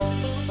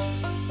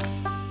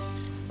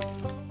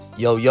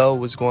Yo,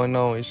 what's going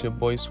on? It's your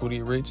boy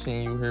Sweetie Rich,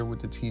 and you here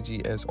with the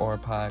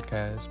TGSR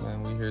podcast,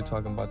 man. We here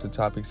talking about the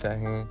topics at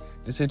hand,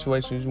 the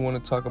situations you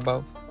want to talk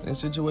about, and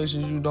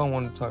situations you don't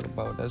want to talk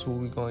about. That's what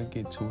we gonna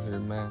get to here,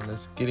 man.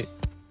 Let's get it.